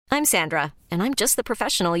I'm Sandra, and I'm just the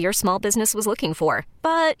professional your small business was looking for.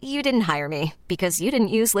 But you didn't hire me because you didn't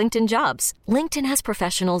use LinkedIn Jobs. LinkedIn has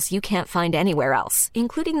professionals you can't find anywhere else,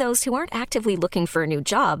 including those who aren't actively looking for a new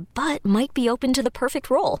job, but might be open to the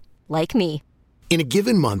perfect role, like me. In a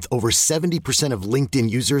given month, over 70% of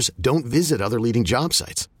LinkedIn users don't visit other leading job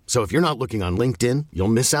sites. So if you're not looking on LinkedIn, you'll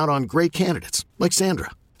miss out on great candidates like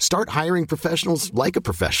Sandra. Start hiring professionals like a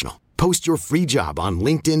professional. Post your free job on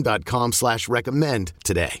linkedin.com/recommend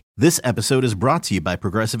today. This episode is brought to you by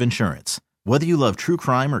Progressive Insurance. Whether you love true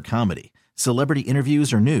crime or comedy, celebrity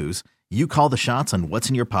interviews or news, you call the shots on what's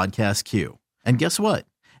in your podcast queue. And guess what?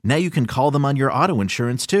 Now you can call them on your auto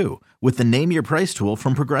insurance too with the Name Your Price tool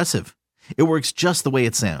from Progressive. It works just the way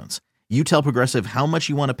it sounds. You tell Progressive how much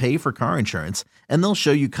you want to pay for car insurance, and they'll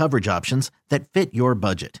show you coverage options that fit your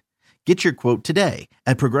budget. Get your quote today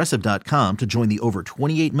at Progressive.com to join the over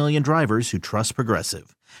 28 million drivers who trust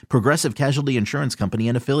Progressive. Progressive Casualty Insurance Company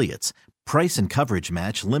and Affiliates. Price and coverage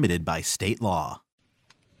match limited by state law.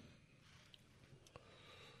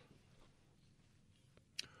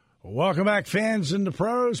 Welcome back, fans and the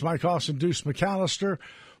pros. Mike Austin, Deuce McAllister.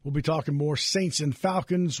 We'll be talking more Saints and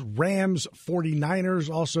Falcons, Rams, 49ers.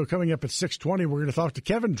 Also coming up at 6:20, we're going to talk to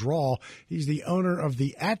Kevin Draw. He's the owner of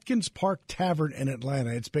the Atkins Park Tavern in Atlanta.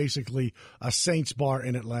 It's basically a Saints bar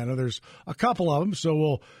in Atlanta. There's a couple of them, so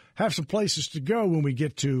we'll have some places to go when we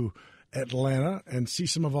get to Atlanta and see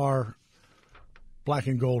some of our Black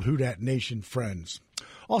and Gold Houdat Nation friends.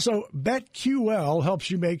 Also, BetQL helps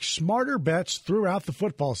you make smarter bets throughout the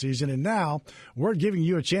football season, and now we're giving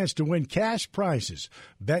you a chance to win cash prizes.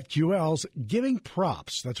 BetQL's Giving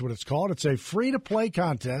Props, that's what it's called. It's a free-to-play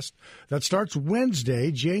contest that starts Wednesday,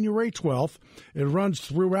 January 12th. It runs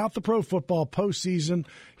throughout the pro football postseason.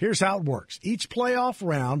 Here's how it works. Each playoff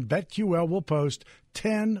round, BetQL will post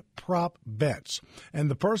 10 prop bets, and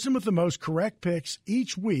the person with the most correct picks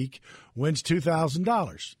each week wins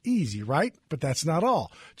 $2,000. Easy, right? But that's not all.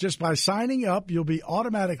 Just by signing up, you'll be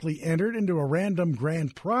automatically entered into a random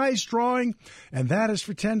grand prize drawing, and that is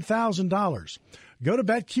for $10,000. Go to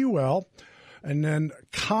BetQL and then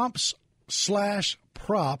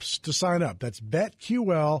comps/props to sign up. That's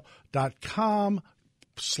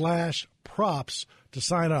betql.com/props to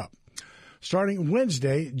sign up. Starting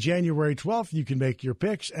Wednesday, January 12th, you can make your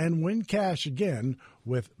picks and win cash again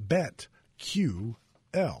with BetQL.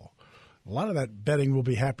 A lot of that betting will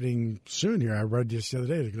be happening soon here. I read this the other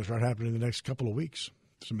day. It's going to start happening in the next couple of weeks.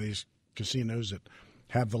 Some of these casinos that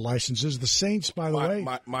have the licenses. The Saints, by the way.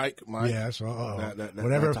 Mike. Yes.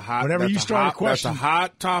 Whenever you start a question. That's a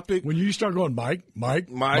hot topic. When you start going, Mike.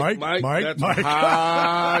 That's a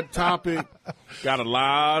hot topic. Got a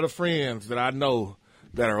lot of friends that I know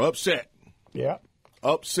that are upset. Yeah.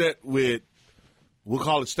 Upset with, we'll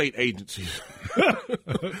call it state agencies.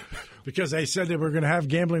 Because they said they were going to have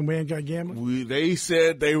gambling. We ain't got gambling? They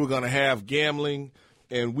said they were going to have gambling,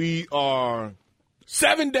 and we are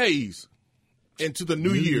 7 days into the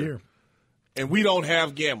new year, and we don't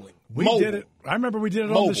have gambling. We did it. I remember we did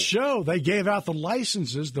it on the show. They gave out the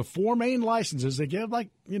licenses, the 4 main licenses they gave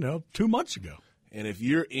 2 months ago. And if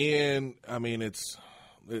you're in, it's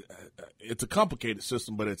a complicated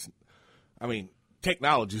system, but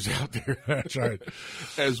technology's out there. That's right.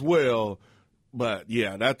 As well. But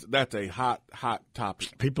yeah, that's a hot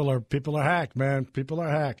topic. People are hacked, man. People are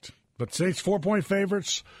hacked. But Saints 4-point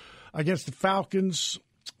favorites against the Falcons.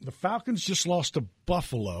 The Falcons just lost to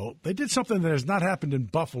Buffalo. They did something that has not happened in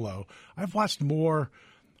Buffalo. I've watched more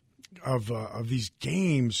of these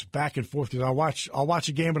games back and forth. I'll watch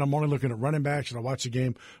a game, but I'm only looking at running backs, and I'll watch a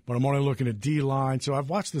game, but I'm only looking at D-line. So I've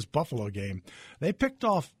watched this Buffalo game. They picked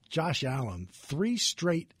off Josh Allen 3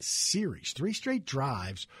 straight series, 3 straight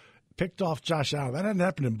drives, picked off Josh Allen. That hadn't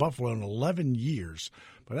happened in Buffalo in 11 years.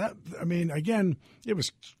 But again, it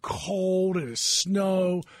was cold, it was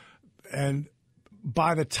snow, and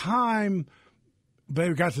by the time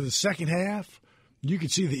they got to the second half, you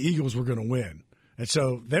could see the Eagles were going to win. And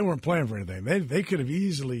so they weren't playing for anything. They could have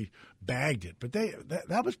easily bagged it. But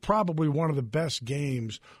that was probably one of the best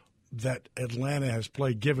games that Atlanta has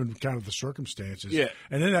played, given kind of the circumstances. Yeah.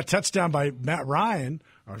 And then that touchdown by Matt Ryan,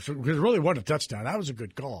 because it really wasn't a touchdown. That was a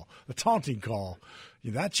good call. The taunting call,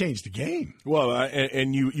 that changed the game. Well,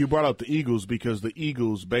 and you brought up the Eagles because the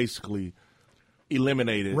Eagles basically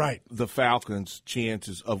eliminated the Falcons'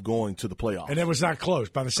 chances of going to the playoffs. And it was not close.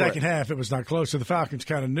 By the second half, it was not close. So the Falcons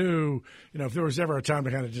kind of knew, if there was ever a time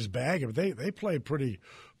to kind of just bag it, but they played pretty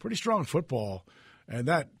strong football. And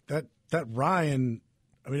that Ryan,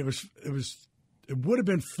 it would have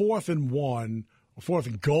been 4th and 1, or 4th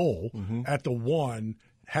and goal at the 1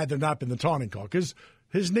 had there not been the taunting call, because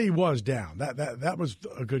his knee was down. That was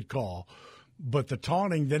a good call. but the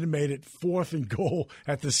taunting then made it 4th and goal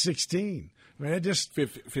at the 16. I mean, it just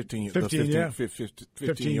 15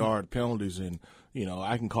 15 yard penalties, and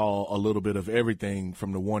I can call a little bit of everything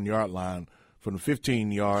from the 1 yard line, from the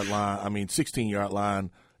 15-yard line. 16-yard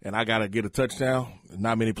line, and I got to get a touchdown.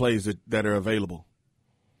 Not many plays that are available.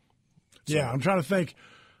 So. Yeah, I'm trying to think.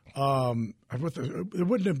 It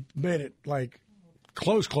wouldn't have made it like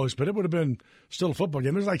close, but it would have been still a football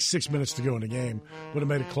game. There's like 6 minutes to go in the game. Would have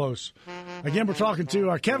made it close. Again, we're talking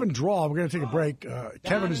to Kevin Draw. We're going to take a break.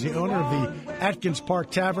 Kevin is the owner of the Atkins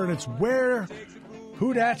Park Tavern. It's where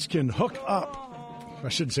Hoodats can hook up. I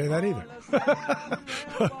shouldn't say that either.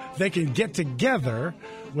 They can get together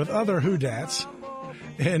with other Hoodats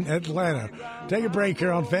in Atlanta. Take a break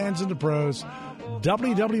here on Fans and the Pros.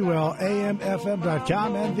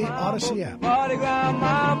 WWLAMFM.com and the Odyssey app. Mardi Gras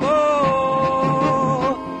Mambo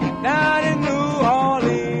down in New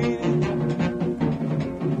Orleans.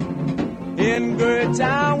 In good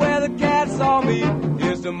time where the cats all meet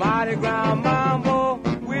is the Mardi Gras Mambo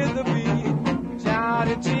with the beat. Shout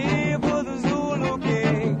and cheer for the Zulu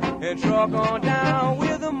King and truck on down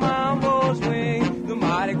with the Mambo swing. The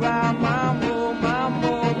Mardi Gras Mambo,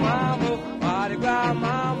 Mambo, Mambo, Mardi Gras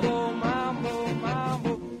Mambo.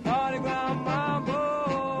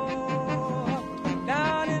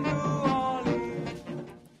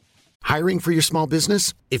 Hiring for your small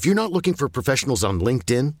business? If you're not looking for professionals on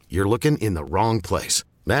LinkedIn, you're looking in the wrong place.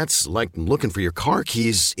 That's like looking for your car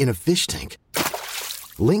keys in a fish tank.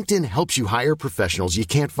 LinkedIn helps you hire professionals you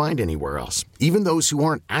can't find anywhere else, even those who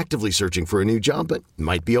aren't actively searching for a new job but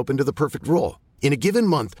might be open to the perfect role. In a given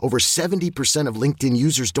month, over 70% of LinkedIn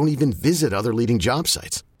users don't even visit other leading job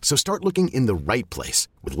sites. So start looking in the right place.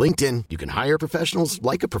 With LinkedIn, you can hire professionals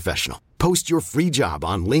like a professional. Post your free job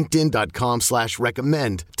on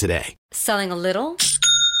linkedin.com/recommend today. Selling a little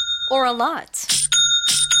or a lot?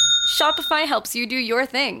 Shopify helps you do your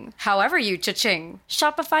thing, however you cha-ching.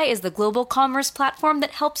 Shopify is the global commerce platform that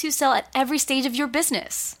helps you sell at every stage of your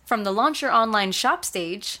business. From the launch your online shop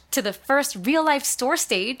stage, to the first real-life store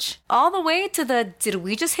stage, all the way to the did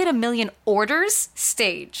we just hit 1 million orders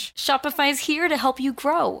stage. Shopify is here to help you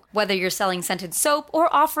grow. Whether you're selling scented soap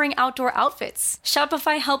or offering outdoor outfits,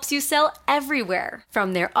 Shopify helps you sell everywhere.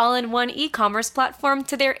 From their all-in-one e-commerce platform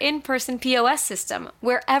to their in-person POS system,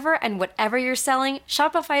 wherever and whatever you're selling,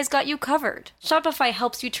 Shopify's got you covered. Shopify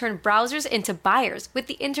helps you turn browsers into buyers with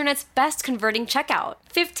the internet's best converting checkout.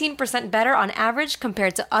 15% better on average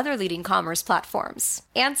compared to other leading commerce platforms.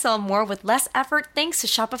 And sell more with less effort thanks to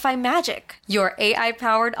Shopify Magic, your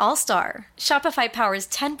AI-powered all-star. Shopify powers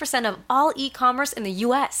 10% of all e-commerce in the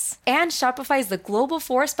U.S. And Shopify is the global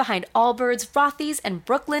force behind Allbirds, Rothy's, and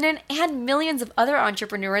Brooklinen, and millions of other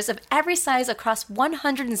entrepreneurs of every size across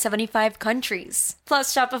 175 countries.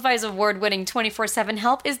 Plus, Shopify's award-winning 24/7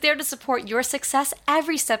 help is there to support your success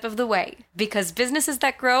every step of the way. Because businesses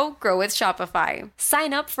that grow, grow with Shopify.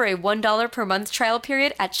 Sign up for a $1 per month trial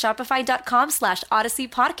period at shopify.com/Odyssey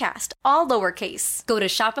Podcast, all lowercase. Go to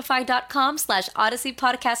shopify.com/Odyssey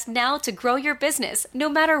Podcast now to grow your business, no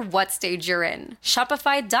matter what stage you're in.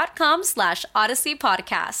 Shopify.com/Odyssey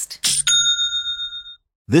Podcast.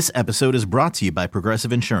 This episode is brought to you by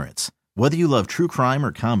Progressive Insurance. Whether you love true crime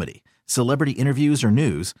or comedy, celebrity interviews or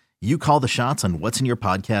news, you call the shots on what's in your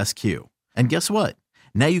podcast queue. And guess what?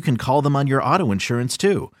 Now you can call them on your auto insurance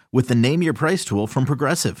too with the Name Your Price tool from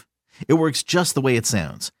Progressive. It works just the way it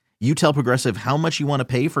sounds. You tell Progressive how much you want to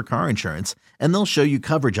pay for car insurance, and they'll show you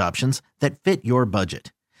coverage options that fit your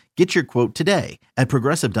budget. Get your quote today at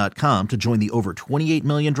Progressive.com to join the over 28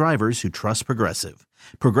 million drivers who trust Progressive.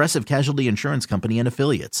 Progressive Casualty Insurance Company and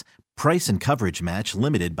Affiliates. Price and coverage match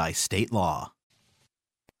limited by state law.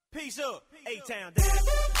 Peace up, A-Town down.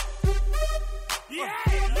 Yeah,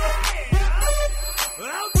 yeah.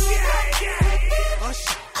 Okay, yeah. Hush,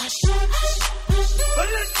 hush, hush, hush.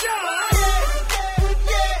 Let's go.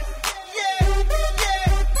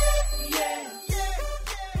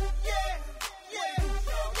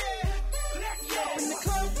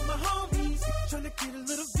 Get a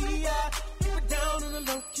little VI, keep it down on the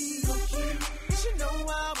low key, low key. She know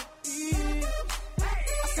how it is. I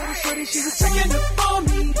saw the shorty, she was checking up on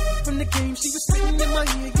me. From the game, she was sitting in my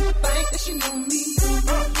ear. You would think that she knew me.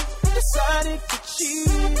 Decided to cheat.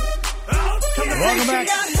 Welcome back,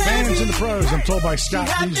 Fans and the Pros. I'm told by Scott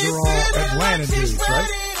these are all Atlanta dudes, right?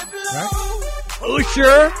 Oh,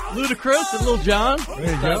 sure. Ludacris and Lil Jon.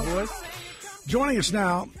 There you go. Boys. Joining us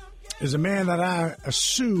now is a man that I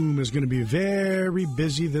assume is going to be very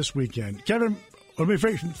busy this weekend. Kevin, let me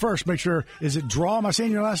first make sure, is it Draw? Am I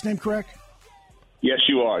saying your last name correct? Yes,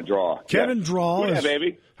 you are, Draw. Kevin Draw. Yeah,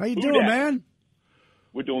 baby. How you doing, man?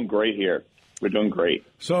 We're doing great here. We're doing great.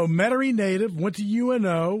 So Metairie native, went to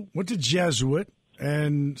UNO, went to Jesuit,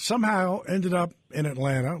 and somehow ended up in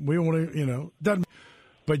Atlanta. We want to, doesn't.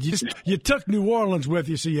 But you took New Orleans with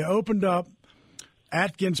you, so you opened up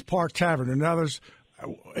Atkins Park Tavern. And now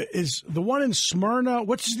is the one in Smyrna.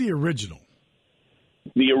 What's the original?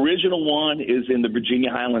 The original one is in the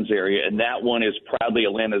Virginia Highlands area, and that one is proudly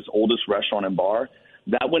Atlanta's oldest restaurant and bar.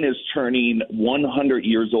 That one is turning 100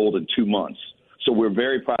 years old in 2 months. So we're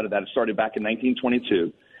very proud of that. It started back in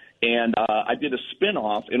 1922. And I did a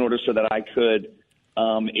spinoff in order so that I could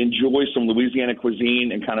enjoy some Louisiana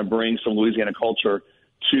cuisine and kind of bring some Louisiana culture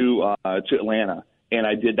to Atlanta. And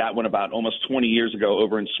I did that one about almost 20 years ago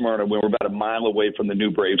over in Smyrna, where we're about a mile away from the new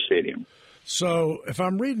Braves Stadium. So if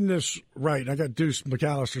I'm reading this right, I got Deuce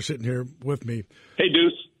McAllister sitting here with me. Hey,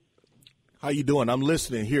 Deuce. How you doing? I'm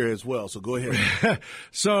listening here as well, so go ahead.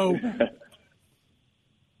 So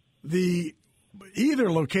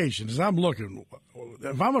either location, as I'm looking,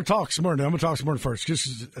 if I'm going to talk Smyrna, I'm going to talk Smyrna first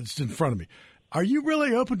because it's in front of me. Are you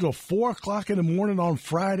really open till 4 o'clock in the morning on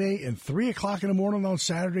Friday and 3 o'clock in the morning on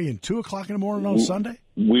Saturday and 2 o'clock in the morning on Sunday?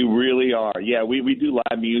 We really are. Yeah, we do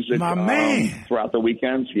live music throughout the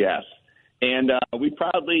weekends, yes. And we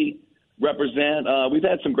proudly represent we've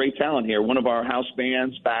had some great talent here. One of our house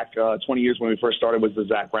bands back 20 years when we first started was the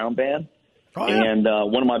Zac Brown Band. Oh, yeah. And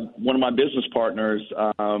one of my business partners,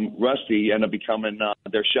 Rusty, ended up becoming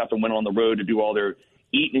their chef and went on the road to do all their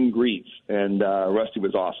eat and greets. And Rusty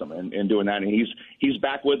was awesome in doing that. And he's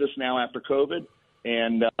back with us now after COVID.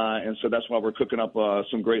 And so that's why we're cooking up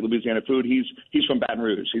some great Louisiana food. He's from Baton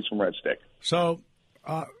Rouge. He's from Red Stick. So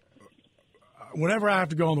whenever I have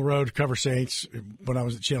to go on the road to cover Saints, when I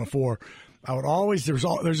was at Channel 4, I would always there's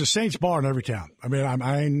a Saints bar in every town. I mean,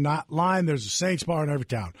 I'm not lying. There's a Saints bar in every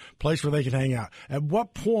town, place where they can hang out. At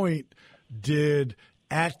what point did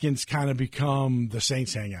Atkins kind of become the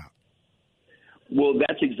Saints hangout? Well,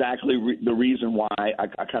 that's exactly the reason why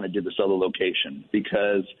I kind of did this other location,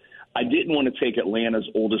 because I didn't want to take Atlanta's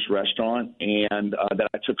oldest restaurant and that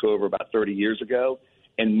I took over about 30 years ago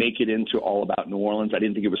and make it into all about New Orleans. I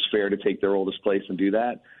didn't think it was fair to take their oldest place and do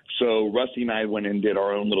that. So Rusty and I went and did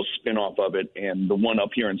our own little spin-off of it, and the one up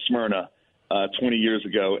here in Smyrna 20 years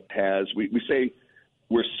ago has – we say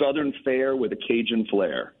we're Southern fare with a Cajun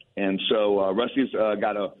flair. And so Rusty's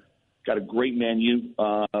got a great menu.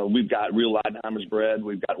 We've got real Leidenheimer's bread.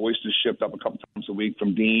 We've got oysters shipped up a couple times a week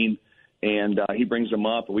from Dean, and he brings them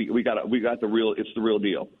up. We got the real – it's the real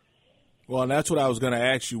deal. Well, and that's what I was going to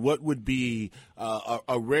ask you. What would be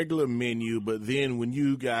a regular menu, but then when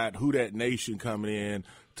you got Who Dat Nation coming in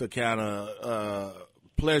to kind of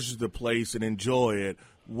pleasure the place and enjoy it,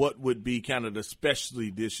 what would be kind of the specialty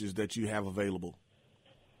dishes that you have available?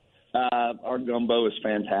 Our gumbo is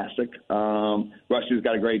fantastic. Rusty's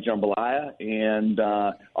got a great jambalaya, and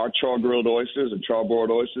our char-grilled oysters and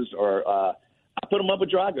char-broiled oysters are I put them up with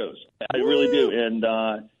Dragos. I really do.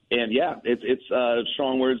 And yeah, it's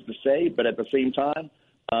strong words to say, but at the same time,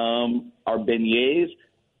 our beignets,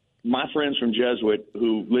 my friends from Jesuit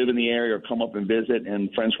who live in the area or come up and visit,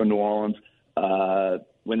 and friends from New Orleans,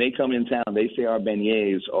 when they come in town, they say our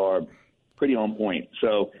beignets are pretty on point.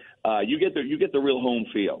 So you get the real home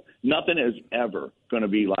feel. Nothing is ever going to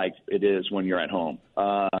be like it is when you're at home.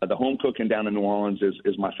 The home cooking down in New Orleans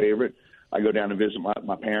is my favorite. I go down to visit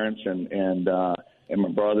my parents and my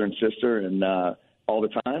brother and sister and all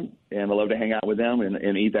the time, and I love to hang out with them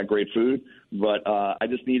and eat that great food. But I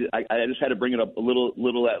just had to bring it up a little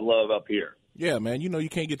that love up here. Yeah, man. You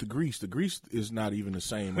can't get the grease. The grease is not even the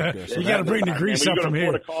same up there. So you got to bring the grease up from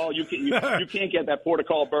here. You can't get that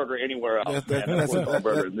Port-au-Call burger anywhere else.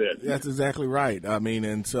 That's exactly right. I mean,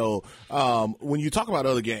 and so when you talk about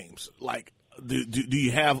other games, like, do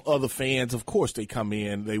you have other fans? Of course, they come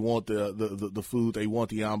in. They want the food. They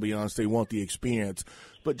want the ambiance. They want the experience.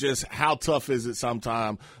 But just how tough is it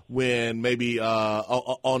sometimes when maybe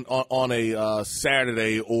on a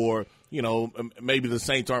Saturday or maybe the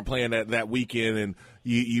Saints aren't playing that weekend, and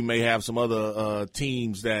you may have some other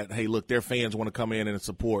teams that, hey, look, their fans want to come in and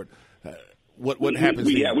support. What happens?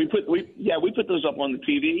 We put those up on the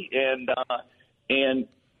TV, and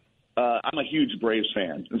I'm a huge Braves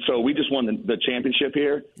fan, and so we just won the championship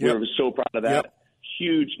here. Yep. We're so proud of that. Yep.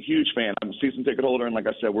 Huge fan. I'm a season ticket holder, and like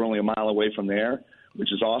I said, we're only a mile away from there,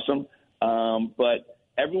 which is awesome. But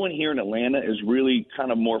everyone here in Atlanta is really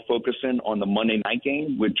kind of more focusing on the Monday night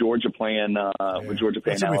game with Georgia playing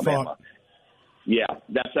Alabama. Yeah,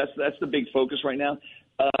 that's the big focus right now.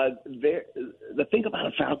 The thing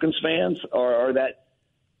about Falcons fans are that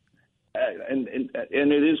and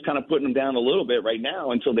it is kind of putting them down a little bit right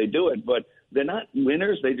now until they do it. But they're not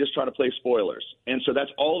winners. They just try to play spoilers. And so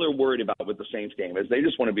that's all they're worried about with the Saints game is they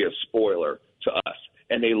just want to be a spoiler to us.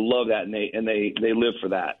 And they love that, and they live for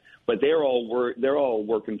that. But they're all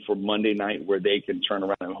working for Monday night where they can turn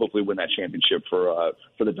around and hopefully win that championship for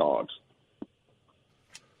the Dogs.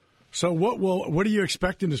 So what are you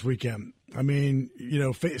expecting this weekend? I mean,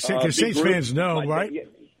 because Saints fans know, right?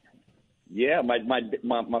 Yeah,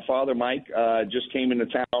 my father Mike just came into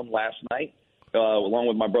town last night along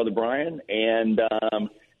with my brother Brian, and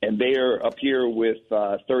they are up here with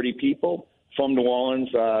 30 people from New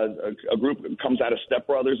Orleans. A group comes out of Step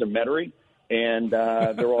Brothers and Metairie, and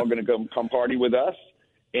they're all going to come party with us.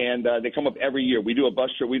 And they come up every year. We do a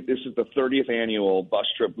bus trip. This is the 30th annual bus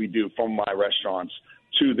trip we do from my restaurants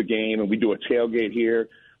to the game, and we do a tailgate here.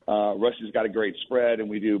 Rusty's got a great spread, and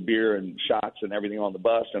we do beer and shots and everything on the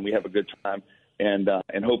bus, and we have a good time, and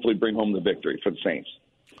hopefully bring home the victory for the Saints.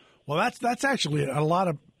 Well, that's actually a lot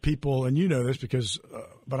of people, and you know this because,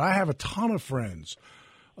 but I have a ton of friends,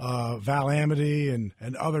 Val Amity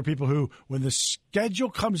and other people who, when the schedule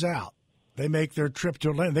comes out, they make their trip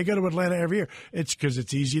to Atlanta. They go to Atlanta every year. It's because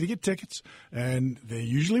it's easy to get tickets, and they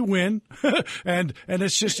usually win. and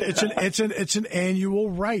it's just it's an annual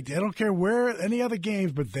right. They don't care where any other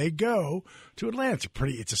games, but they go to Atlanta.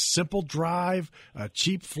 It's a simple drive, a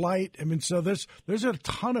cheap flight. I mean, so there's a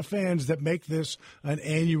ton of fans that make this an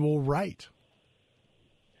annual right.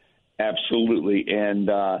 Absolutely, and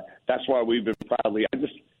that's why we've been proudly. I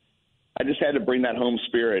just had to bring that home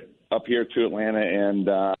spirit up here to Atlanta, and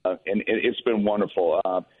it's been wonderful.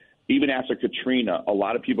 Even after Katrina, a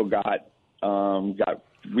lot of people got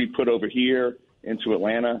re-put over here into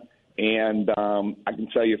Atlanta, and I can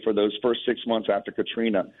tell you for those first 6 months after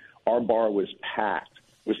Katrina, our bar was packed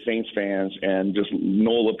with Saints fans and just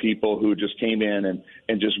NOLA people who just came in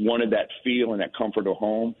and just wanted that feel and that comfort of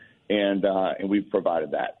home, and we've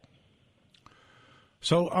provided that.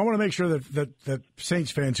 So I want to make sure that Saints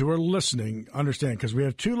fans who are listening understand, because we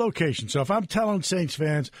have two locations. So if I'm telling Saints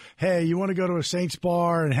fans, hey, you want to go to a Saints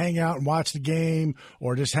bar and hang out and watch the game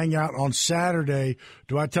or just hang out on Saturday,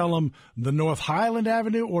 do I tell them the North Highland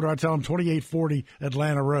Avenue or do I tell them 2840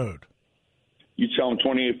 Atlanta Road? You tell them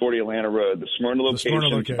 2840 Atlanta Road. The Smyrna location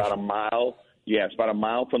is about a mile. Yeah, it's about a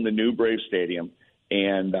mile from the new Braves Stadium.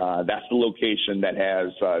 And that's the location that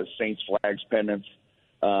has Saints flags, pennants.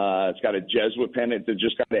 It's got a Jesuit pennant that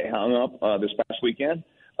just got hung up this past weekend.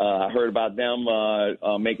 I heard about them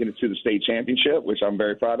making it to the state championship, which I'm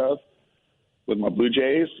very proud of, with my Blue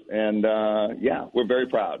Jays. And, we're very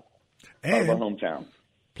proud of our hometown.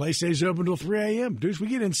 Place stays open until 3 a.m. Deuce, we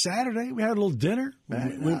get in Saturday. We had a little dinner.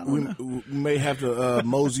 We may have to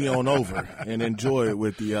mosey on over and enjoy it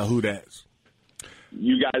with the Who-Dats.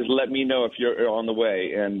 You guys let me know if you're on the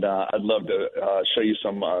way, and I'd love to show you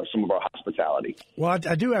some of our hospitality. Well,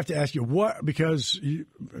 I do have to ask you what, because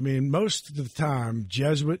most of the time,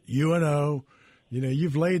 Jesuit, UNO,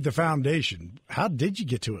 you've laid the foundation. How did you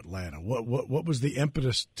get to Atlanta? What was the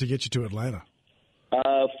impetus to get you to Atlanta?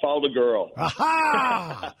 Follow the girl.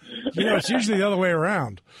 Aha! It's usually the other way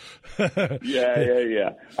around.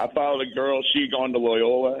 Yeah. I followed a girl. She'd gone to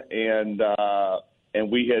Loyola, and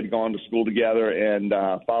we had gone to school together, and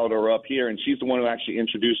followed her up here. And she's the one who actually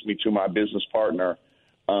introduced me to my business partner,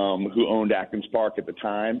 who owned Atkins Park at the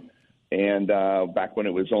time, and back when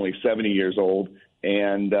it was only 70 years old.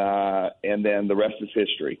 And then the rest is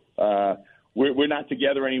history. We're not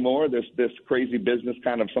together anymore. This crazy business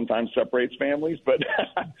kind of sometimes separates families, but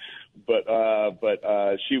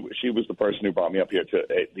she was the person who brought me up here to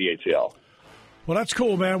the ATL. Well, that's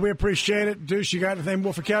cool, man. We appreciate it. Deuce, you got anything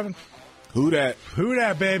more for Kevin? Who dat,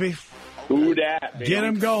 baby? Who dat, baby? Get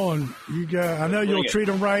him going. I know you'll treat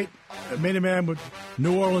him right. A mini-man with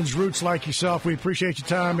New Orleans roots like yourself. We appreciate your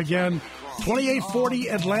time again. 2840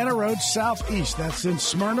 Atlanta Road, Southeast. That's in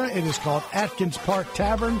Smyrna. It is called Atkins Park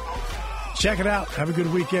Tavern. Check it out. Have a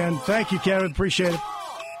good weekend. Thank you, Kevin. Appreciate it.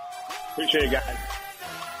 Appreciate it, guys.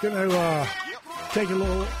 Going to take a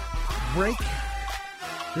little break.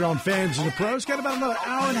 You're on Fans and the Pros. Got about another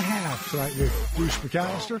hour and a half tonight with Bruce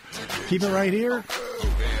McAllister. Keep it right here.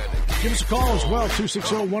 Give us a call as well,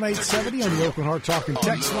 260-1870 on the Oakland Heart Talking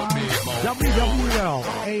text line, WWL,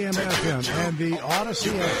 AM/FM, and the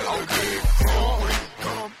Odyssey app.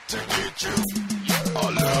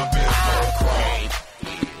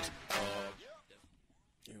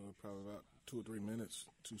 We're probably about 2 or 3 minutes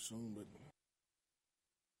too soon, but...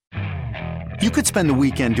 You could spend the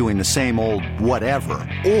weekend doing the same old whatever,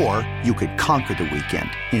 or you could conquer the weekend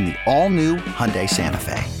in the all-new Hyundai Santa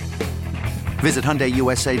Fe. Visit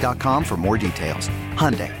HyundaiUSA.com for more details.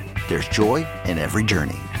 Hyundai, there's joy in every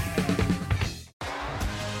journey.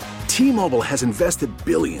 T-Mobile has invested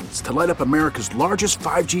billions to light up America's largest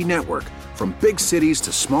 5G network, from big cities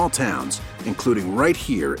to small towns, including right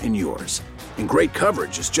here in yours. And great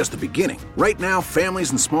coverage is just the beginning. Right now, families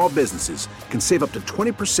and small businesses can save up to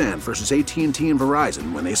 20% versus AT&T and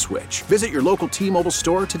Verizon when they switch. Visit your local T-Mobile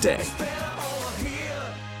store today.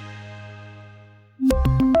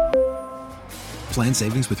 Plan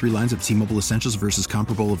savings with 3 lines of T-Mobile Essentials versus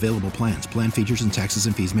comparable available plans. Plan features and taxes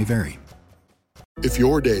and fees may vary. If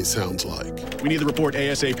your day sounds like, we need the report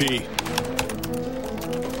ASAP,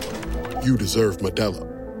 you deserve Modelo.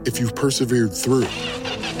 If you've persevered through,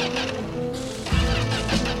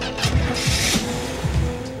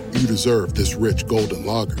 you deserve this rich golden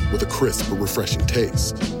lager with a crisp but refreshing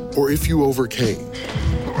taste. Or if you overcame, 2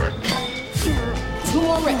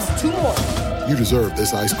 more reps, 2 more. You deserve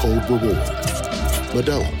this ice cold reward.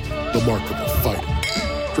 Modelo, the mark of a fighter.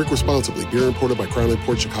 Drink responsibly. Beer imported by Crown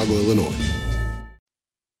Port Chicago, Illinois.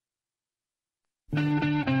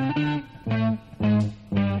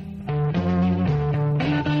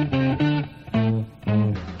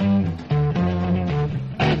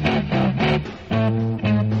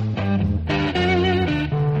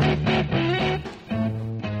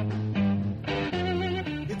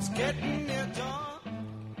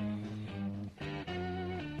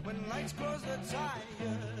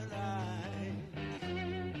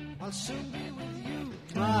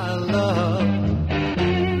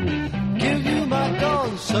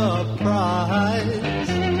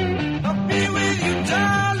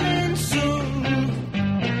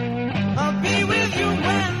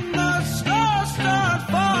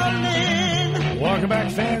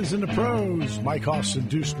 Mike Austin,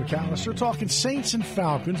 Deuce McAllister, talking Saints and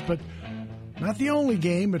Falcons, but not the only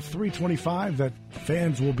game at 3:25 that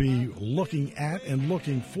fans will be looking at and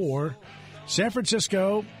looking for. San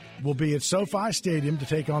Francisco will be at SoFi Stadium to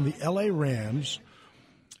take on the L.A. Rams.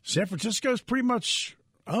 San Francisco's pretty much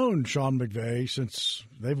owned Sean McVay since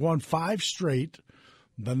they've won 5 straight.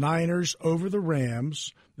 The Niners over the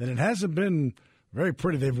Rams, and it hasn't been very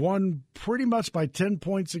pretty. They've won pretty much by 10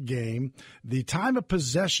 points a game. The time of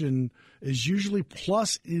possession is usually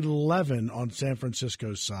plus 11 on San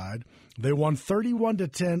Francisco's side. They won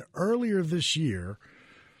 31-10 earlier this year.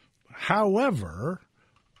 However,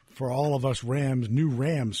 for all of us new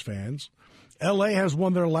Rams fans, L.A. has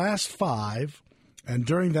won their last 5, and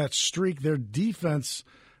during that streak, their defense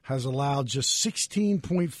has allowed just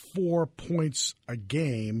 16.4 points a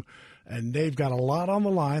game, and they've got a lot on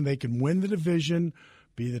the line. They can win the division,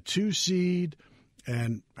 be the 2 seed,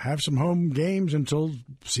 and have some home games until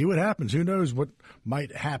see what happens. Who knows what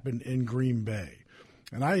might happen in Green Bay.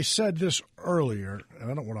 And I said this earlier,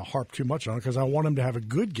 and I don't want to harp too much on it because I want him to have a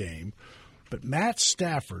good game, but Matt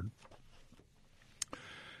Stafford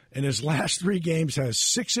in his last 3 games has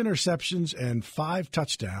 6 interceptions and 5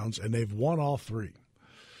 touchdowns, and they've won all 3.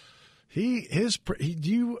 Do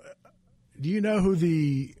you know who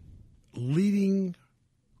the leading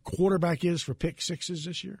quarterback is for pick sixes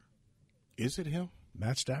this year? Is it him?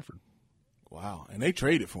 Matt Stafford. Wow. And they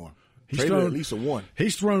traded for him. Traded at least a 1.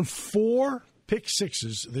 He's thrown 4 pick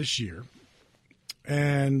sixes this year.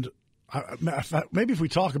 And maybe if we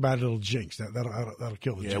talk about it, it'll jinx. That'll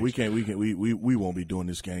kill the jinx. We won't be doing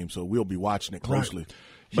this game, so we'll be watching it closely.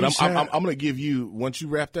 Right. But I'm going to give you, once you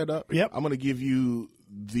wrap that up, yep. I'm going to give you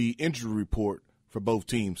the injury report for both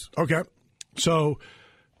teams. Okay. So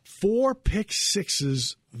 4 pick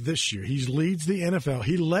sixes this year. He leads the NFL.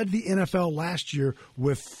 He led the NFL last year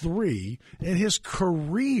with 3. In his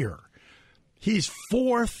career, he's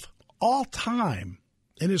 4th all-time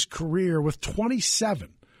in his career with 27.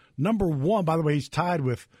 Number 1, by the way, he's tied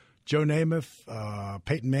with Joe Namath,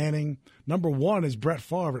 Peyton Manning. Number 1 is Brett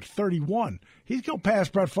Favre at 31. He's going to pass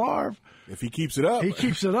Brett Favre. If he keeps it up. He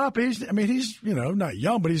keeps it up. He's not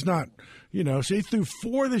young, but he's not, so he threw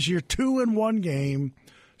 4 this year, 2 in 1 game.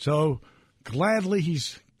 So gladly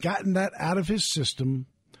he's gotten that out of his system.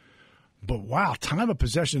 But, wow, time of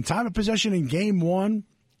possession. Time of possession in game 1,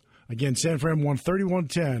 again, San Fran won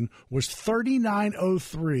 31-10, was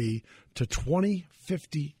 39:03 to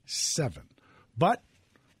 20:57. But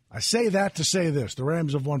I say that to say this. The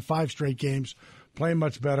Rams have won 5 straight games, playing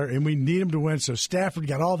much better, and we need them to win. So Stafford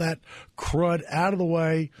got all that crud out of the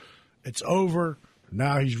way. It's over.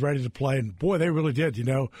 Now he's ready to play. And, boy, they really did,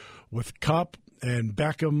 with Kupp and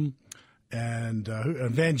Beckham and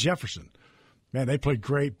Van Jefferson. Man, they played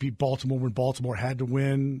great, beat Baltimore when Baltimore had to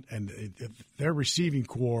win, and their receiving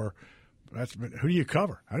core Who do you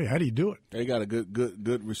cover? How do you do it? They got a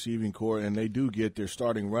good receiving core, and they do get their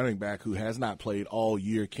starting running back who has not played all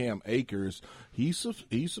year, Cam Akers. He's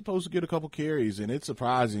supposed to get a couple carries, and it's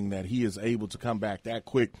surprising that he is able to come back that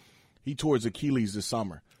quick. He tore his Achilles this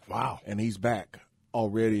summer. Wow. And he's back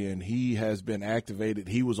already, and he has been activated.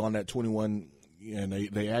 He was on that 21, and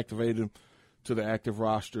they activated him to the active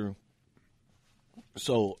roster.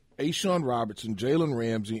 So, A'Shawn Robertson, Jalen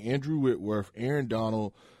Ramsey, Andrew Whitworth, Aaron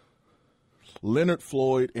Donald, Leonard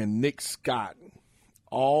Floyd, and Nick Scott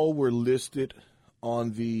all were listed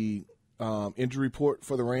on the injury report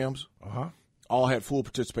for the Rams. Uh-huh. All had full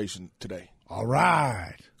participation today. All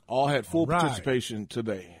right. All had full participation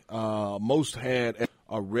today. Most had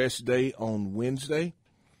a rest day on Wednesday,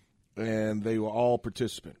 and they were all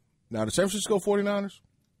participant. Now, the San Francisco 49ers,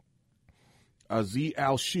 Azeez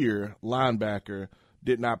Al-Shir, linebacker,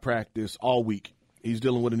 did not practice all week. He's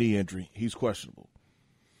dealing with a knee injury. He's questionable.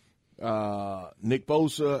 Nick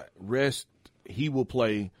Bosa, rest. He will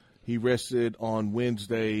play. He rested on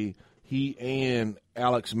Wednesday. He and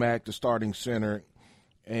Alex Mack, the starting center,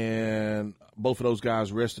 and both of those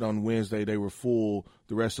guys rested on Wednesday. They were full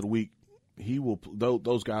the rest of the week.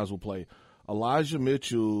 Those guys will play. Elijah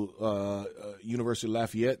Mitchell, University of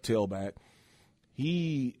Lafayette tailback,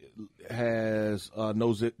 he has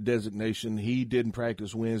no designation. He didn't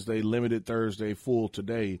practice Wednesday, limited Thursday, full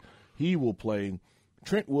today. He will play.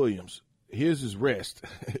 Trent Williams, his is rest,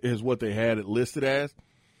 is what they had it listed as.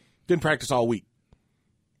 Didn't practice all week.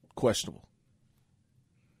 Questionable.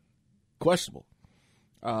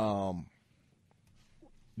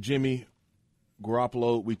 Jimmy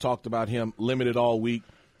Garoppolo, we talked about him, limited all week,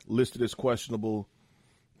 listed as questionable.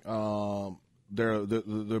 Their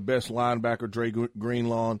best linebacker, Dre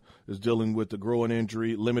Greenlaw, is dealing with the growing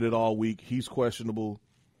injury, limited all week. He's questionable.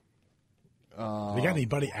 They got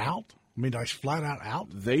anybody out? I mean, like flat out?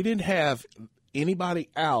 They didn't have anybody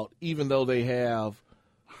out, even though they have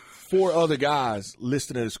 4 other guys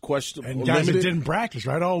listed as questionable. And guys that didn't practice,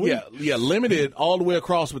 right, all week? Yeah, limited all the way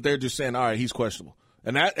across, but they're just saying, all right, he's questionable.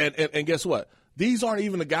 And guess what? These aren't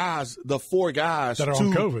even the 4 guys that are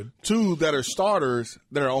on COVID. 2 that are starters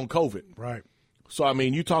that are on COVID. Right. So, I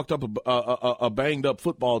mean, you talked up a banged-up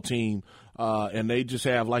football team, and they just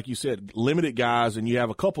have, like you said, limited guys, and you have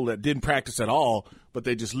a couple that didn't practice at all, but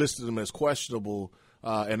they just listed them as questionable,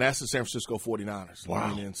 and that's the San Francisco 49ers. Wow.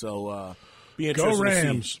 I mean, and so be interesting Go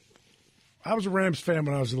Rams. to see. I was a Rams fan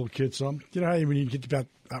when I was a little kid, so you know how when you get about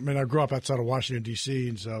 – I mean, I grew up outside of Washington, D.C.,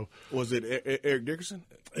 and so – Was it Eric Dickerson?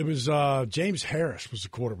 It was James Harris was the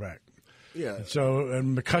quarterback. Yeah.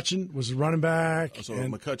 And McCutcheon was the running back. So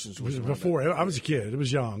and McCutcheon was before. I was a kid. It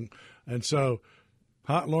was young. And so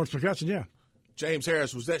Lawrence McCutcheon, yeah. James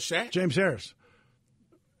Harris, was that Shaq? James Harris.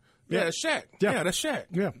 Yeah, that's Shaq. Yeah, that's Shaq.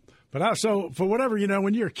 Yeah. But so for whatever,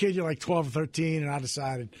 when you're a kid, you're like 12 or 13, and I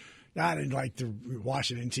decided I didn't like the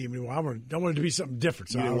Washington team anymore. I wanted to be something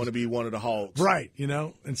different. So you didn't want to be one of the Hogs. Right,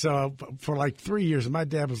 And so for like 3 years, and my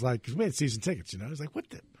dad was like, because we had season tickets, He's like, what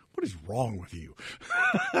is wrong with you?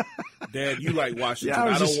 Dad, you like Washington.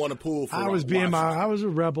 I don't want to pull for Washington. I was a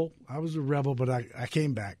rebel. But I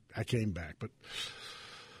came back. But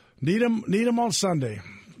need them on Sunday.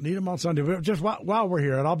 But just while we're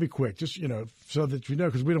here, and I'll be quick, just, so that you know,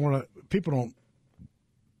 because we don't want to, people don't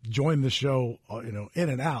join the show, in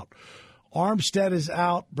and out. Armstead is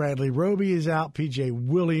out. Bradley Roby is out. P.J.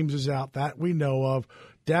 Williams is out. That we know of.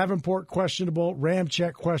 Davenport questionable.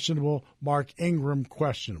 Ramczyk questionable. Mark Ingram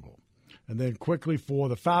questionable. And then quickly for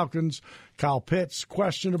the Falcons, Kyle Pitts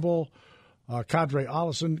questionable. Kadre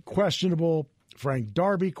Ollison questionable. Frank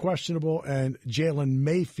Darby questionable. And Jalen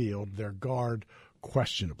Mayfield, their guard,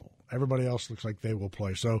 questionable. Everybody else looks like they will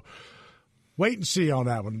play. So wait and see on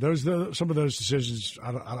that one. Some of those decisions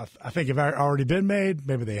I think have already been made.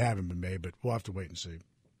 Maybe they haven't been made, but we'll have to wait and see.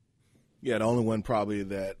 Yeah, the only one probably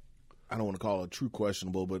that I don't want to call it true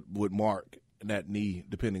questionable, but would mark that knee,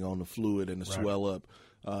 depending on the fluid and the swell up,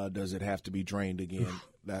 does it have to be drained again?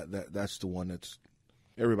 That's the one that's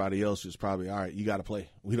everybody else is probably, all right, you got to play.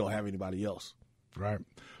 We don't have anybody else. Right.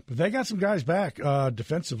 But they got some guys back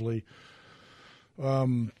defensively.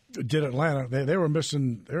 Did Atlanta. They were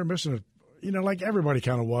missing like everybody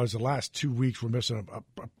kind of was. The last 2 weeks we're missing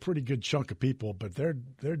a pretty good chunk of people, but their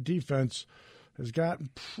defense has gotten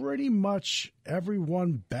pretty much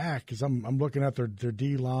everyone back. Because I'm looking at their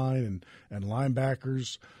D line and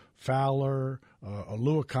linebackers, Fowler,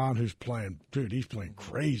 Oluokun, who's playing. Dude, he's playing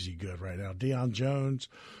crazy good right now. Deion Jones,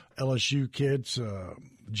 LSU kids,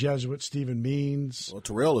 Jesuit Stephen Means. Well,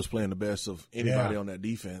 Terrell is playing the best of anybody on that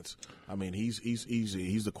defense. I mean, he's easy.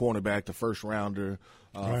 He's the cornerback, the first rounder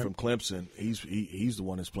from Clemson. He's the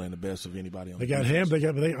one that's playing the best of anybody on. They the got defense.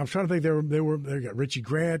 him. I'm trying to think. They got Richie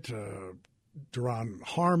Grant, Deron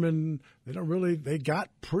Harmon. They got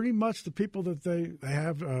pretty much the people that they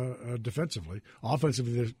have defensively.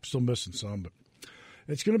 Offensively, they're still missing some, but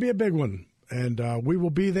it's going to be a big one, and we will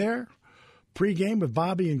be there. Pre-game with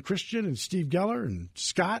Bobby and Christian and Steve Geller and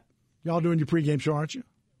Scott. Y'all doing your pre-game show, aren't you?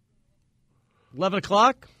 11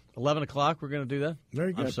 o'clock. 11 o'clock, we're going to do that.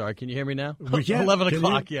 Very good. I'm sorry, can you hear me now? We can. 11 Can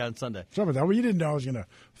o'clock, you? on Sunday. Sorry about that. Well, you didn't know I was going to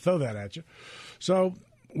throw that at you. So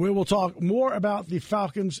we will talk more about the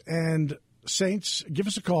Falcons and Saints. Give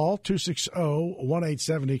us a call,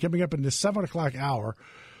 260-1870. Coming up in the 7 o'clock hour,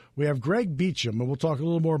 we have Greg Beecham, and we'll talk a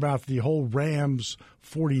little more about the whole Rams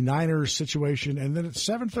 49ers situation. And then at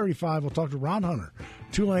 7:35, we'll talk to Ron Hunter,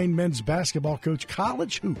 Tulane men's basketball coach.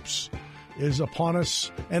 College hoops is upon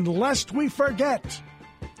us. And lest we forget,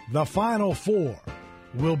 the Final Four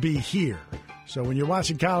will be here. So when you're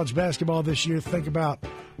watching college basketball this year, think about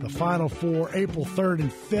the Final Four, April 3rd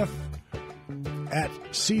and 5th at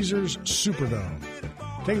Caesars Superdome.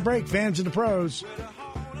 Take a break, fans and the pros.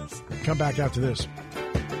 Come back after this.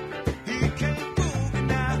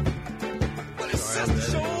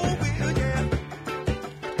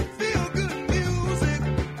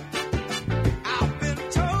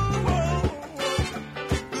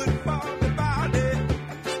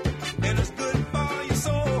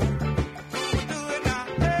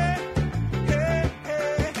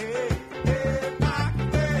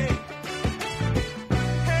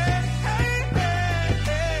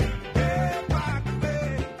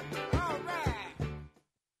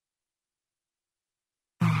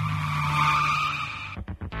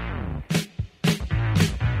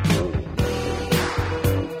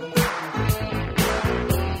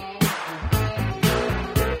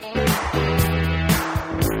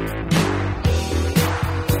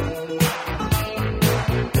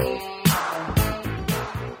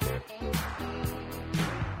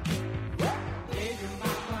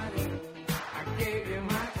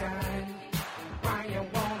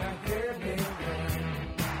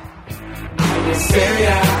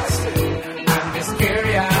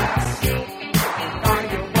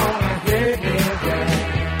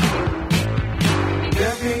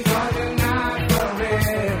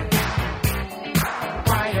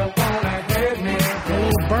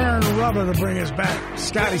 To bring us back.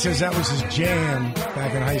 Scotty says that was his jam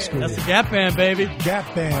back in high school. That's the Gap Band, baby.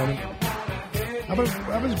 Gap Band.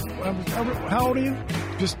 How old are you?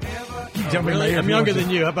 Just tell me. Really? I'm younger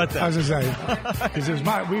than you. How about that? I was going to say, because it was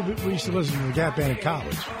we used to listen to the Gap Band in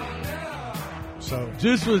college. So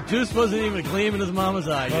Juice wasn't even a gleam in his mama's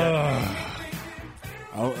eye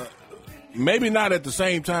yet. Maybe not at the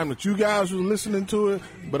same time that you guys were listening to it,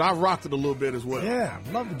 but I rocked it a little bit as well. Yeah,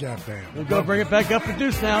 love the Gap Band. We'll go bring it back up for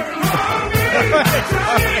Deuce now.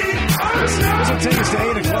 This will take us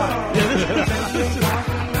to 8 o'clock.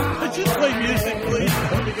 Just play music, please.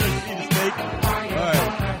 Let me go see the steak. All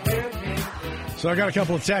right. So I got a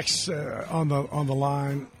couple of texts on the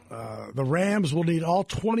line. The Rams will need all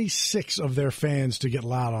 26 of their fans to get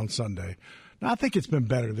loud on Sunday. Now, I think it's been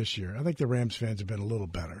better this year. I think the Rams fans have been a little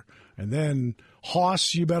better. And then,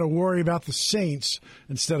 Hoss, you better worry about the Saints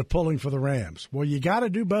instead of pulling for the Rams. Well, you got to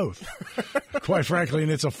do both, quite frankly,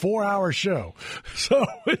 and it's a 4-hour show. So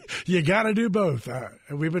you got to do both.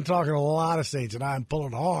 We've been talking a lot of Saints, and I'm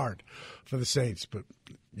pulling hard for the Saints. But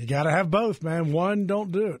you got to have both, man. One,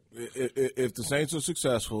 don't do it. If the Saints are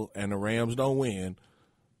successful and the Rams don't win,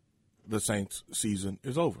 the Saints' season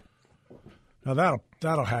is over. Now,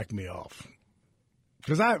 that'll hack me off.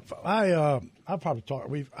 Because I probably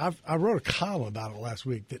talked. I wrote a column about it last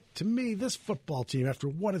week. That to me, this football team, after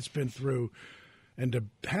what it's been through, and to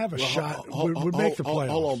have a shot would make the playoffs.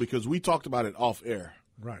 Hold on, because we talked about it off air.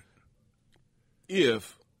 Right.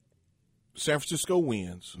 If San Francisco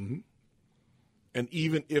wins, mm-hmm. and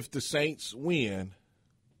even if the Saints win,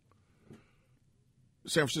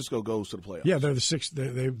 San Francisco goes to the playoffs. Yeah, they're the sixth.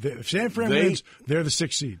 If San Fran wins, they're the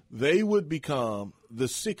 6th seed. They would become the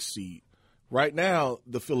 6th seed. Right now,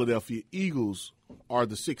 the Philadelphia Eagles are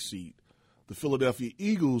the 6th seed. The Philadelphia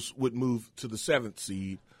Eagles would move to the 7th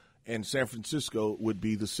seed, and San Francisco would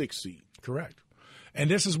be the 6th seed. Correct. And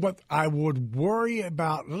this is what I would worry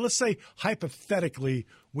about. Let's say, hypothetically,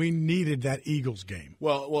 we needed that Eagles game.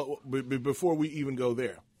 Well, before we even go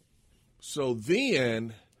there. So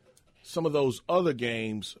then some of those other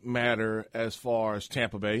games matter as far as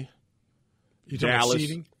Tampa Bay, Dallas.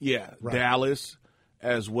 Seeding? Yeah, right. Dallas,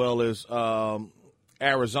 as well as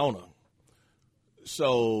Arizona.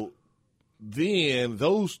 So then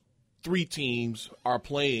those 3 teams are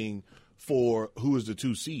playing for who is the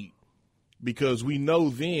 2 seed, because we know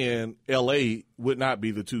then L.A. would not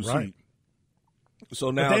be the 2 seed.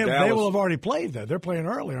 So now they will have already played that. They're playing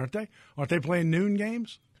early, aren't they? Aren't they playing noon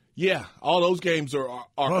games? Yeah, all those games are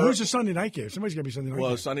well, who's the Sunday night game? Somebody's going to be Sunday night game.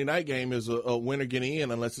 Well, Sunday night game is a winner getting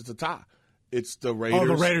in unless it's a tie. It's the Raiders. Oh,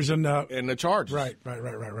 the Raiders and the Chargers. Right.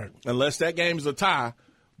 Unless that game is a tie,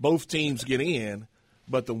 both teams get in,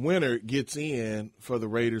 but the winner gets in for the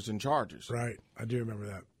Raiders and Chargers. Right. I do remember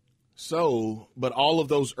that. So, but all of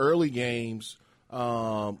those early games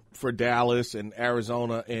for Dallas and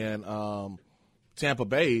Arizona and Tampa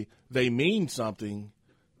Bay, they mean something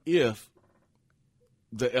if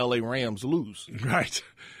the L.A. Rams lose. Right.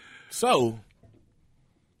 So,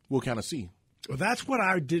 we'll kind of see. Well, that's what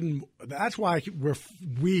I didn't – that's why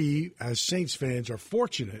we, as Saints fans, are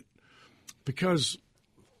fortunate, because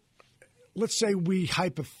let's say we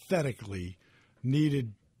hypothetically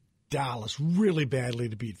needed Dallas really badly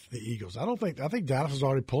to beat the Eagles. I think Dallas is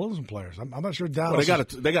already pulling some players. I'm not sure Dallas. Well,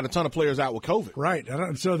 they got a ton of players out with COVID. Right.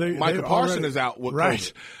 And so Michael Parsons is out with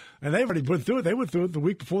COVID. And they've already went through it. They went through it the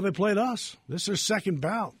week before they played us. This is their second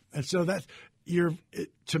bout. And so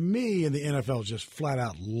to me, in the NFL, is just flat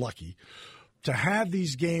out lucky to have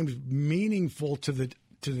these games meaningful to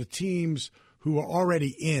the teams who are already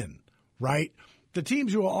in, right? The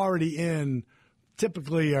teams who are already in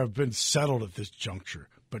typically have been settled at this juncture,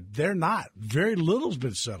 but they're not. Very little's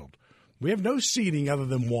been settled. We have no seeding other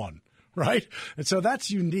than 1, right? And so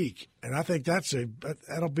that's unique. And I think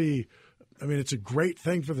that'll be – I mean, it's a great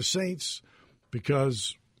thing for the Saints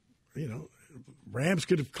because, Rams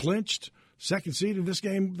could have clinched second seed in this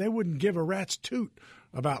game. They wouldn't give a rat's toot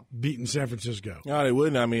about beating San Francisco. No, they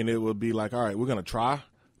wouldn't. I mean, it would be like, all right, we're going to try,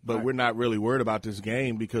 but we're not really worried about this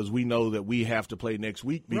game because we know that we have to play next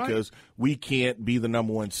week because we can't be the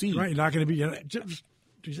number 1 seed. Right, you're not going to be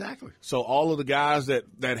exactly. So all of the guys that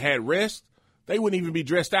had rest, they wouldn't even be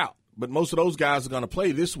dressed out. But most of those guys are going to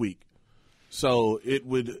play this week. So it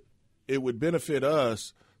would benefit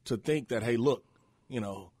us to think that, hey, look,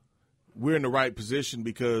 we're in the right position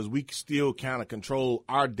because we still kind of control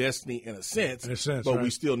our destiny in a sense, but we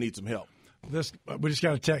still need some help. We just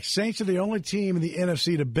got a text. Saints are the only team in the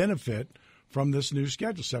NFC to benefit from this new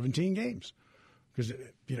schedule, 17 games. Because,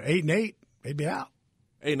 8-8, they'd be out.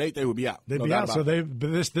 8-8, they would be out. They'd be out. So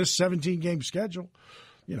this 17-game schedule,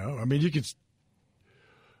 I mean, you could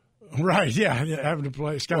 – right, yeah, having to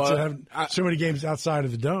play. Scott said having so many games outside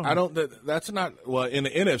of the dome. That's not – well, in the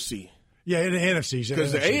NFC. Yeah, in the NFC.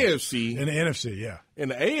 Because the AFC. In the NFC, yeah. In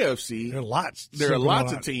the AFC. There are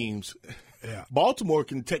lots of teams. Yeah. Baltimore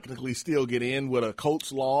can technically still get in with a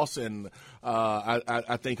Colts loss and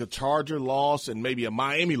I think a Charger loss and maybe a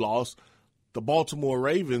Miami loss. The Baltimore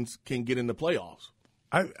Ravens can get in the playoffs.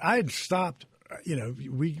 I had stopped –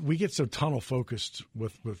 we get so tunnel-focused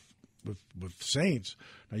with Saints.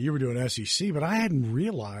 Now, you were doing SEC, but I hadn't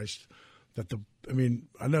realized that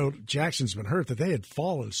I know Jackson's been hurt, that they had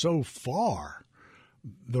fallen so far,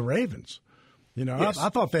 the Ravens. Yes. I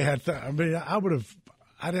thought they had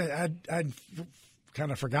I'd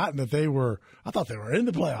kind of forgotten that they were – I thought they were in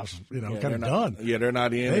the playoffs, kind of done. Yeah, they're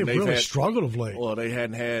not in. They've really struggled of late. Well, they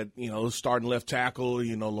hadn't had, starting left tackle.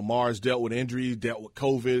 Lamar's dealt with injuries, dealt with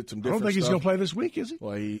COVID, some different stuff. I don't think he's going to play this week, is he?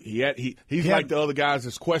 Well, he's like the other guys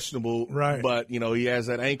that's questionable. Right. But, he has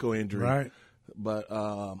that ankle injury. Right.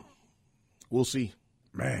 But we'll see.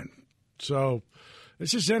 Man. So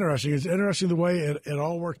it's just interesting. It's interesting the way it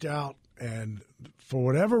all worked out. And for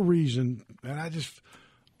whatever reason, and I just,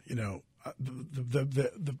 the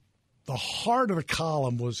heart of the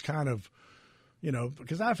column was kind of,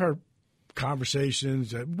 because I've heard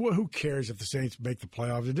conversations that who cares if the Saints make the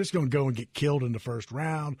playoffs? They're just going to go and get killed in the first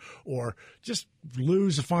round or just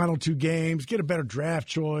lose the final 2 games, get a better draft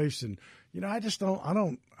choice. And,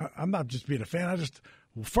 I'm not just being a fan.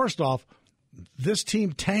 First off, this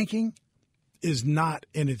team tanking is not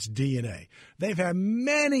in its DNA. They've had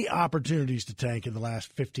many opportunities to tank in the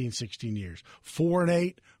last 15, 16 years.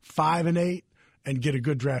 4-8, 5-8, and get a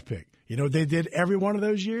good draft pick. They did every one of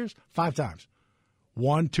those years 5 times.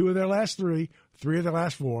 Won 2 of their last 3, 3 of their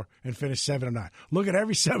last 4, and finished 7-9. Look at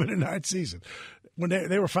every 7-9 season. When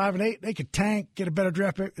they were 5-8, they could tank, get a better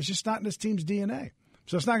draft pick. It's just not in this team's DNA.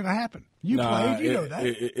 So it's not going to happen. You played, you know that.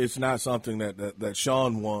 It's not something that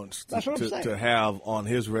Sean wants to have on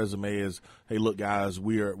his resume is, hey, look, guys,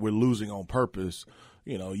 we're losing on purpose.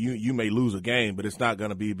 You may lose a game, but it's not going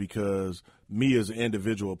to be because me as an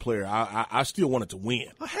individual player, I still wanted to win.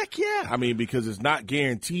 Oh, heck yeah. I mean, because it's not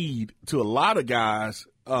guaranteed to a lot of guys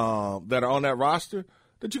that are on that roster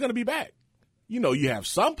that you're going to be back. You have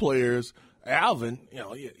some players Alvin,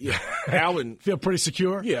 Alvin feel pretty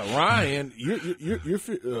secure. Yeah, Ryan, you're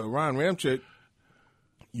Ryan Ramczyk.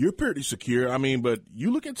 You're pretty secure. I mean, but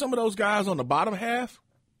you look at some of those guys on the bottom half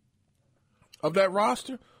of that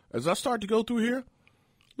roster. As I start to go through here,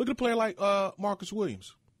 look at a player like Marcus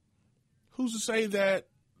Williams. Who's to say that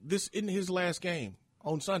this isn't his last game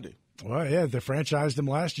on Sunday? Well, yeah, they franchised him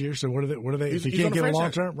last year. So what are they? If you can't get a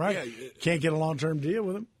long term, right? Yeah. Can't get a long term deal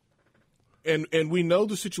with him. And we know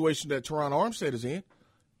the situation that Teron Armstead is in.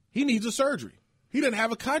 He needs a surgery. He doesn't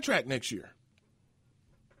have a contract next year.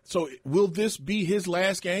 So will this be his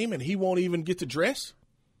last game and he won't even get to dress?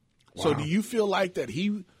 Wow. So do you feel like that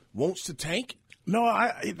he wants to tank? No,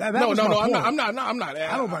 I'm not.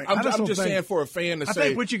 I'm just saying for a fan to say. I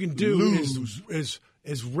think what you can do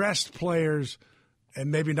is rest players and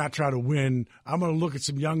maybe not try to win. I'm going to look at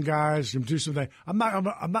some young guys and do something. I'm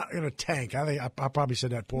not going to tank. I think I probably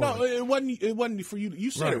said that poorly. No, it wasn't for you. You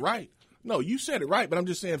said it right. No, you said it right. But I'm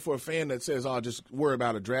just saying for a fan that says, "Oh, just worry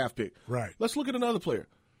about a draft pick." Right. Let's look at another player,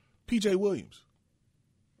 P.J. Williams.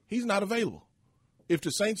 He's not available. If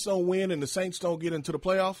the Saints don't win and the Saints don't get into the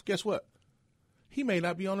playoffs, guess what? He may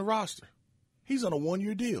not be on the roster. He's on a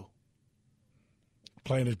 1-year deal.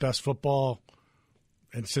 Playing his best football,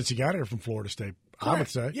 and since he got here from Florida State, correct. I would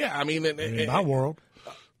say. Yeah, I mean, in my world.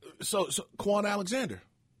 So Quan Alexander,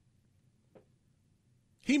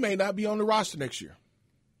 he may not be on the roster next year.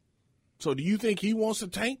 So do you think he wants to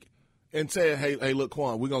tank and say, hey, look,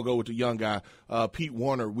 Quan, we're going to go with the young guy, Pete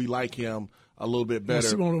Warner. We like him a little bit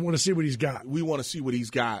better. We want to see what he's got. We want to see what he's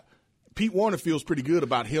got. Pete Warner feels pretty good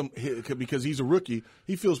about him because he's a rookie.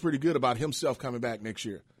 He feels pretty good about himself coming back next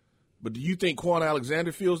year. But do you think Quan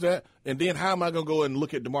Alexander feels that? And then how am I going to go and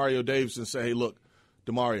look at Demario Davis and say, hey, look,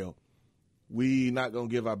 Demario, we not going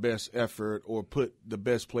to give our best effort or put the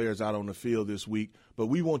best players out on the field this week, but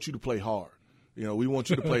we want you to play hard. We want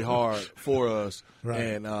you to play hard for us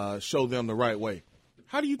and show them the right way.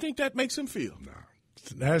 How do you think that makes him feel? No.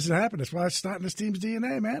 It hasn't happened. That's why it's not in this team's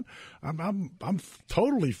DNA, man. I'm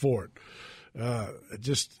totally for it. I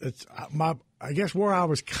guess where I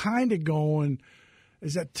was kind of going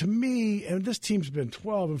is that to me, and this team's been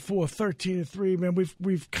 12-4, 13-3. Man,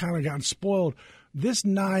 we've kind of gotten spoiled. This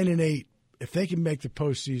 9-8, if they can make the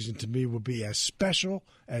postseason, to me, will be as special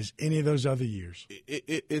as any of those other years.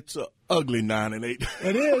 It's an ugly 9-8.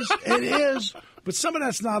 It is. But some of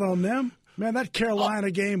that's not on them. Man, that Carolina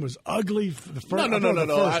game was ugly. The first, no.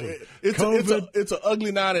 It's an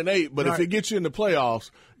ugly 9-8. But if it gets you in the playoffs,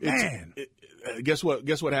 guess what?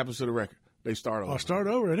 Guess what happens to the record? They start over. Start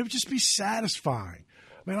over, and it would just be satisfying.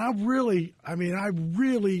 Man, I really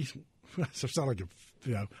sound like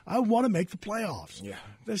I want to make the playoffs. Yeah.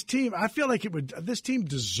 This team, I feel like this team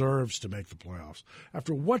deserves to make the playoffs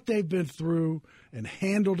after what they've been through and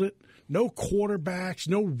handled it. No quarterbacks,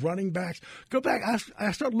 no running backs. Go back.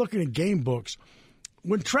 I started looking at game books.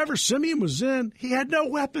 When Trevor Siemian was in, he had no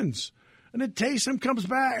weapons. And then Taysom comes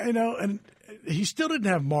back, and he still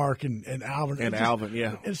didn't have Mark and Alvin. Alvin,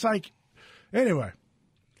 yeah. It's like, anyway,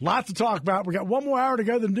 lots to talk about. We got one more hour to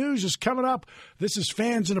go. The news is coming up. This is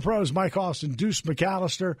Fans in the Pros. Mike Austin, Deuce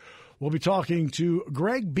McAllister. We'll be talking to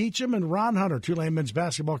Greg Beecham and Ron Hunter, Tulane men's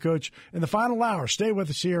basketball coach, in the final hour. Stay with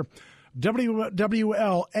us here.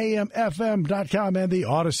 WWLAMFM.com and the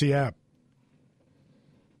Odyssey app.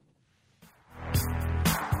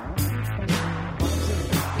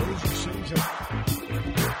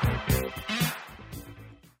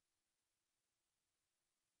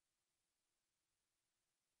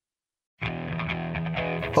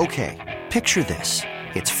 Okay, picture this.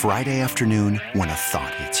 It's Friday afternoon when a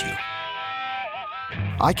thought hits you.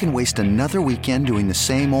 I can waste another weekend doing the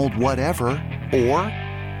same old whatever, or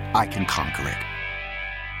I can conquer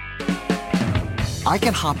it. I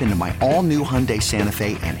can hop into my all-new Hyundai Santa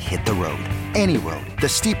Fe and hit the road. Any road. The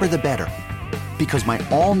steeper, the better. Because my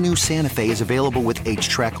all-new Santa Fe is available with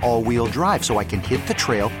H-Track all-wheel drive, so I can hit the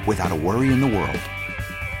trail without a worry in the world.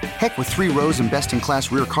 Heck, with 3 rows and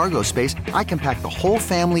best-in-class rear cargo space, I can pack the whole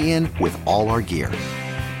family in with all our gear.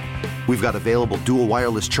 We've got available dual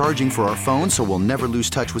wireless charging for our phones, so we'll never lose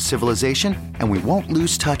touch with civilization, and we won't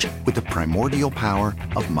lose touch with the primordial power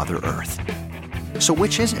of Mother Earth. So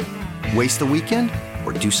which is it? Waste the weekend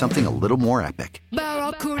or do something a little more epic?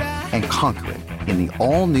 And conquer it in the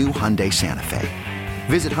all-new Hyundai Santa Fe.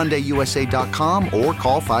 Visit HyundaiUSA.com or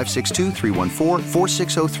call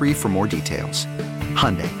 562-314-4603 for more details.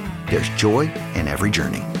 Hyundai, there's joy in every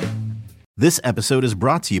journey. This episode is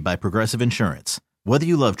brought to you by Progressive Insurance. Whether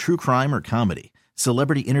you love true crime or comedy,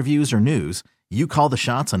 celebrity interviews or news, you call the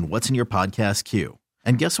shots on what's in your podcast queue.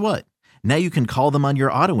 And guess what? Now you can call them on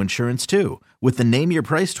your auto insurance too with the Name Your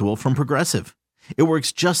Price tool from Progressive. It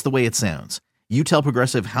works just the way it sounds. You tell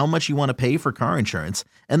Progressive how much you want to pay for car insurance,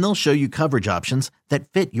 and they'll show you coverage options that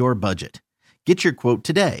fit your budget. Get your quote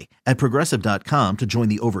today at Progressive.com to join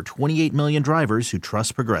the over 28 million drivers who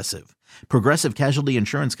trust Progressive. Progressive Casualty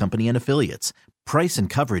Insurance Company and Affiliates. Price and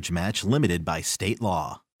coverage match limited by state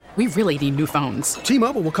law. We really need new phones.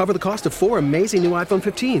 T-Mobile will cover the cost of 4 amazing new iPhone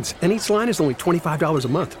 15s, and each line is only $25 a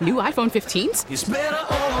month. New iPhone 15s? It's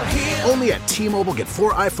better over here. Only at T-Mobile, get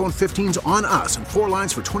 4 iPhone 15s on us and 4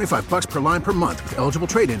 lines for $25 per line per month with eligible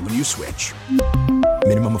trade-in when you switch.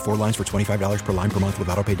 Minimum of 4 lines for $25 per line per month with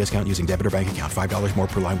autopay discount using debit or bank account. $5 more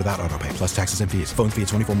per line without autopay, plus taxes and fees. Phone fee at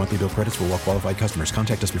 24 monthly bill credits for well-qualified customers.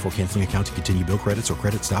 Contact us before canceling account to continue bill credits or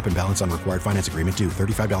credit stop and balance on required finance agreement due.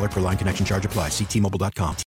 $35 per line connection charge applies. See T-Mobile.com.